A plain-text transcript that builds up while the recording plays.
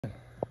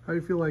How do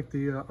you feel like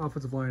the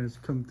offensive line has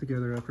come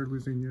together after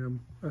losing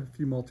a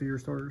few multi-year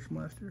starters from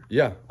last year?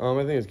 Yeah, I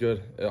think it's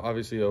good.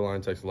 Obviously,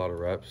 O-line takes a lot of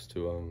reps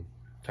to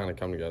kind of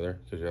come together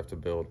because you have to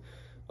build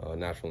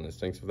natural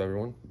instincts with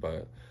everyone.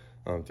 But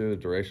through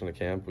the duration of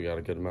camp, we got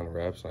a good amount of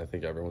reps, and I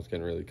think everyone's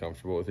getting really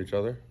comfortable with each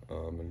other.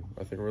 And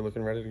I think we're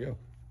looking ready to go.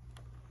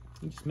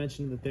 You just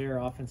mentioned that their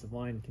offensive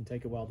line can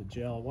take a while to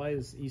gel. Why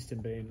is Easton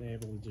being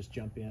able to just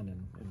jump in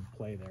and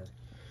play there?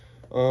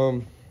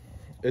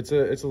 It's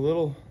a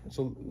little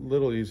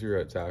easier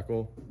at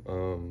tackle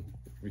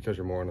because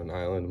you're more on an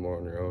island, more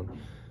on your own.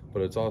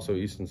 But it's also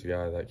Easton's a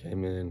guy that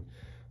came in.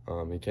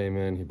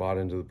 He bought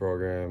into the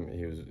program.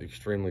 He was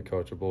extremely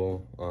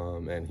coachable,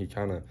 and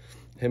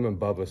him and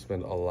Bubba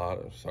spent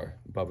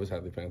Bubba's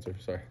Hadley Panther,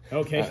 sorry.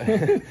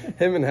 Okay.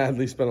 Him and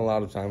Hadley spent a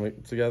lot of time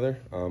together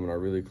and are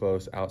really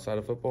close outside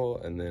of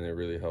football, and then it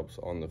really helps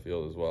on the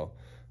field as well.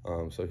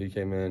 So he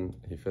came in,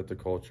 he fit the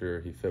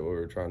culture, he fit what we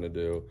were trying to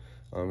do,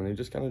 and he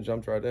just kind of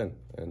jumped right in.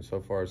 And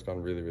so far, it's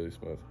gone really, really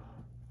smooth.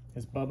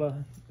 Has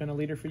Bubba been a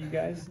leader for you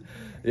guys?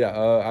 Yeah,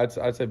 I'd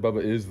say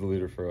Bubba is the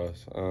leader for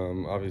us.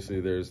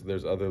 Obviously,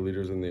 there's other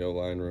leaders in the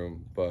O-line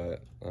room,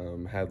 but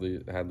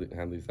Hadley's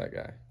that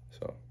guy.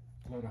 So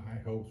a lot of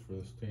high hopes for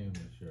this team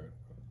this year.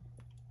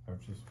 I'm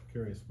just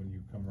curious, when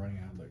you come running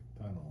out of the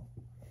tunnel,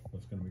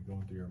 what's going to be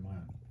going through your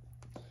mind?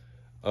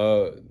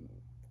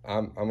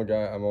 I'm a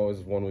guy. I'm always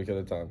 1 week at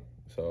a time.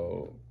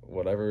 So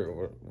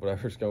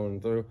whatever's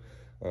going through,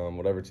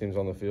 whatever team's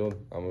on the field,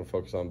 I'm gonna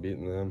focus on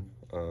beating them.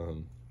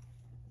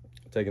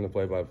 Taking the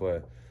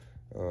play-by-play.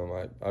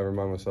 I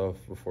remind myself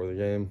before the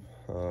game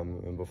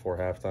and before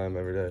halftime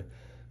every day,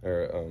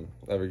 or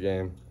every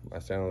game. I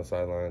stand on the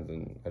sidelines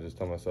and I just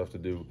tell myself to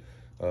do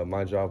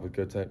my job with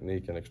good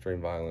technique and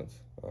extreme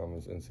violence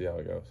and see how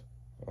it goes.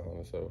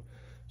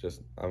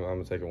 I'm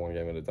gonna take it one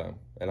game at a time,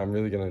 and I'm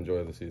really gonna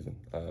enjoy the season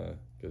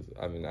because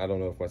I don't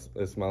know if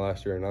it's my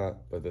last year or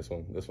not, but this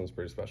one's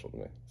pretty special to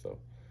me. So,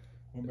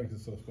 what makes it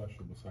so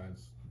special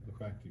besides the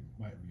fact it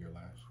might be your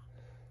last?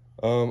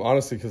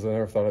 Honestly, because I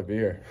never thought I'd be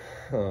here.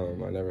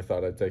 I never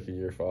thought I'd take a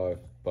year 5,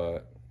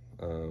 but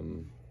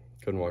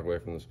couldn't walk away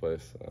from this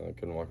place.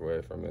 Couldn't walk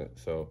away from it.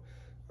 So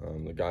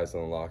the guys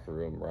in the locker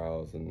room,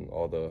 Rouse, and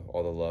all the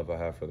love I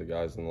have for the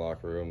guys in the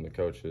locker room, the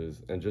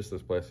coaches, and just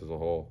this place as a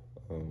whole.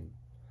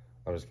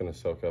 I'm just going to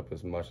soak up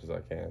as much as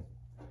I can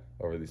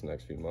over these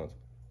next few months.